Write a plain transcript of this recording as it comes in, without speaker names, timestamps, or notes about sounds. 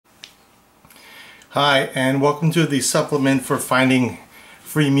Hi, and welcome to the supplement for finding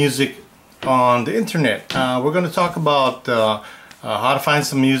free music on the internet. We're going to talk about how to find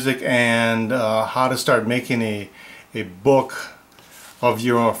some music and how to start making a book of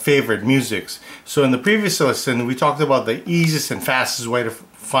your favorite musics. So in the previous lesson we talked about the easiest and fastest way to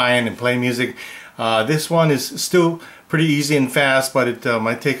find and play music. This one is still pretty easy and fast, but it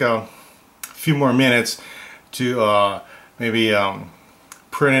might take a few more minutes to maybe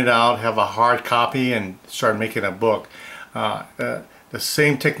print it out, have a hard copy, and start making a book. The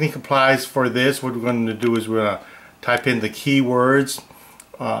same technique applies for this. What we're going to do is we're going to type in the keywords,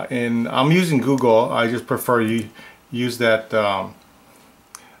 and I'm using Google. I just prefer you use that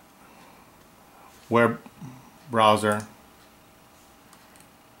web browser.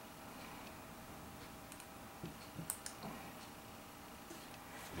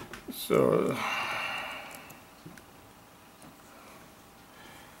 So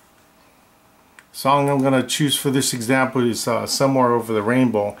song I'm going to choose for this example is Somewhere Over the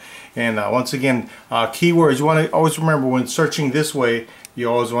Rainbow. And once again, keywords, you want to always remember when searching this way, you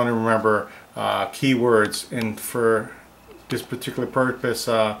always want to remember keywords. And for this particular purpose,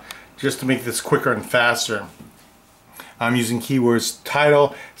 just to make this quicker and faster, I'm using keywords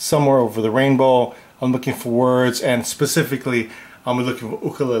title, Somewhere Over the Rainbow. I'm looking for words, and specifically I'm looking for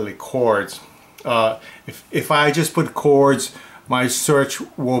ukulele chords. If I just put chords, my search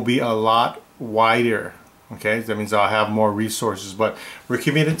will be a lot wider. Okay, that means I'll have more resources, but we're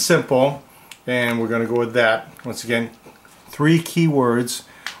keeping it simple and we're going to go with that. Once again, 3 keywords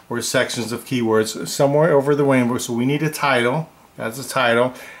or sections of keywords, Somewhere Over the Rainbow. So we need a title. That's the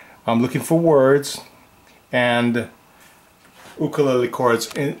title. I'm looking for words and ukulele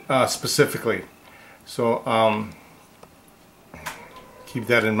chords specifically. So keep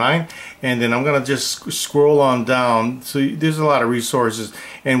that in mind, and then I'm gonna just scroll on down. So there's a lot of resources,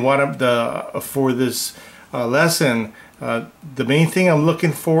 and for this lesson, the main thing I'm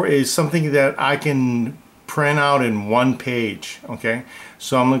looking for is something that I can print out in one page. Okay,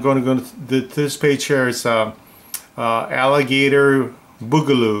 so I'm going to go to this page here. It's Alligator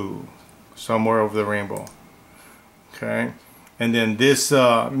Boogaloo, Somewhere Over the Rainbow. Okay, and then this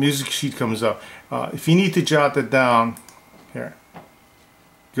music sheet comes up. If you need to jot that down, here,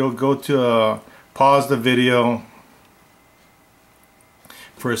 go to pause the video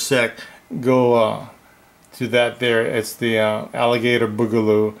for a sec. Go to that there. It's the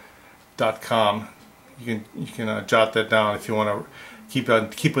alligatorboogaloo.com. You can jot that down if you want to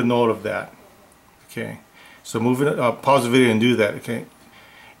keep a note of that. Okay, so pause the video and do that. Okay,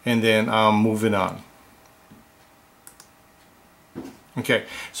 and then moving on. Okay,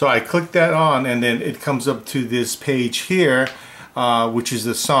 so I click that on, and then it comes up to this page here, which is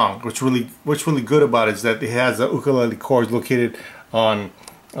the song. What's really good about it is that it has the ukulele chords located on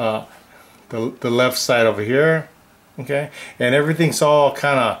the left side over here. Okay, and everything's all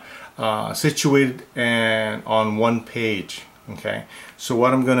kind of situated and on one page. Okay, so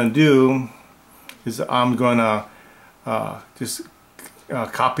what I'm gonna do is I'm gonna just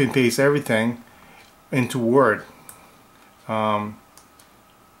copy and paste everything into Word.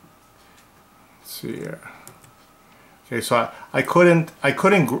 See here. Okay, so I couldn't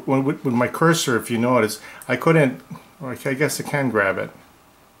with my cursor, if you notice, I couldn't, or I guess I can grab it.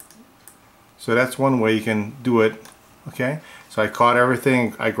 So that's one way you can do it. Okay, so I caught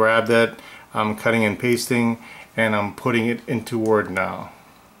everything, I grabbed it, I'm cutting and pasting, and I'm putting it into Word now.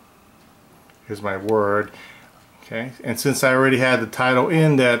 Here's my Word. Okay, and since I already had the title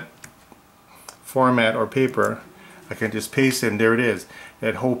in that format or paper, I can just paste it, and there it is.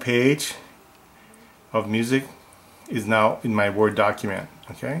 That whole page of music is now in my Word document.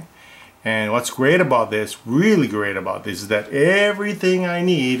 Okay, and what's great about this, really great about this, is that everything I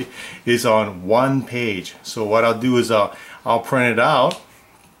need is on one page. So what I'll do is I'll print it out,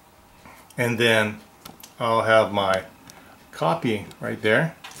 and then I'll have my copy right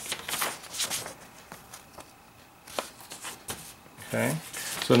there. Okay,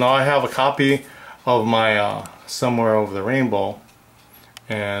 so now I have a copy of my Somewhere Over the Rainbow,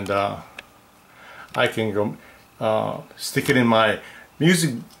 and I can go stick it in my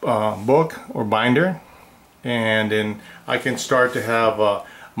music book or binder, and then I can start to have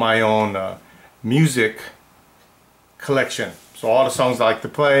my own music collection. So all the songs I like to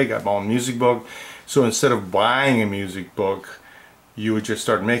play, got my own music book. So instead of buying a music book, you would just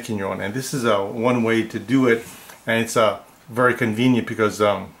start making your own. And this is one way to do it, and it's very convenient because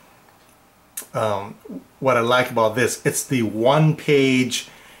what I like about this, it's the one-page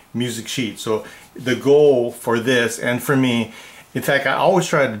music sheet. So the goal for this, and for me, in fact, I always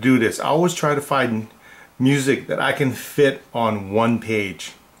try to do this. I always try to find music that I can fit on one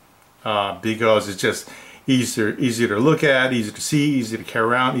page. because it's just easier to look at, easy to see, easy to carry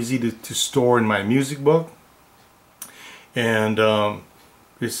around, easy to store in my music book, and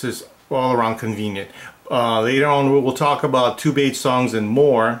this is all around convenient. Later on we'll talk about 2/8 songs and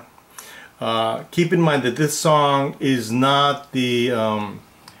more. Keep in mind that this song is not the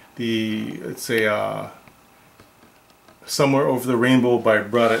let's say Somewhere Over the Rainbow by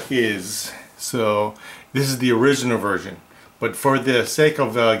Brother Is. So this is the original version, but for the sake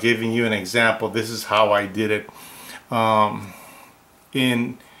of giving you an example, this is how I did it.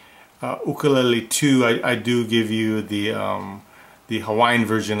 In Ukulele 2, I do give you the Hawaiian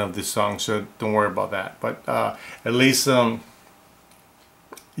version of this song, so don't worry about that. But at least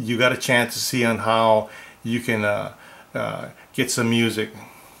you got a chance to see on how you can get some music.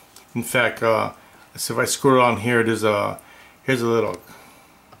 In fact, so if I scroll on here, here's a little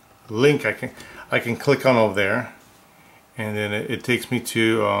link I can click on over there, and then it takes me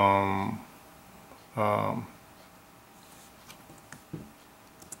to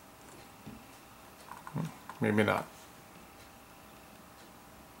maybe not.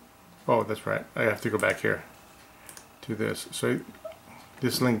 Oh, that's right. I have to go back here to this. So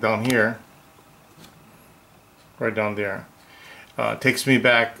this link down here, right down there, takes me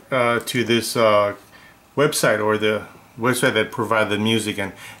back to this website, or the website that provides the music,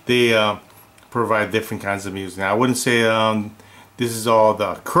 and they provide different kinds of music. Now, I wouldn't say this is all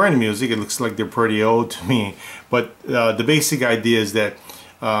the current music. It looks like they're pretty old to me, but the basic idea is that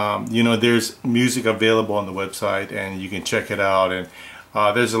you know, there's music available on the website, and you can check it out, and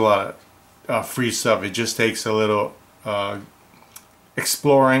there's a lot of free stuff. It just takes a little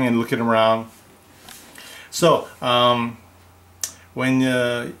exploring and looking around. So when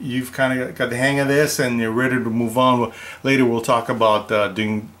you've kind of got the hang of this and you're ready to move on, later we'll talk about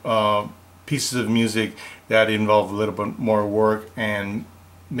doing pieces of music that involve a little bit more work and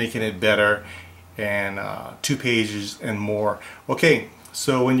making it better, and 2 pages and more. Okay,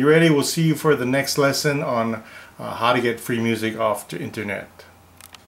 so when you're ready, we'll see you for the next lesson on how to get free music off the internet.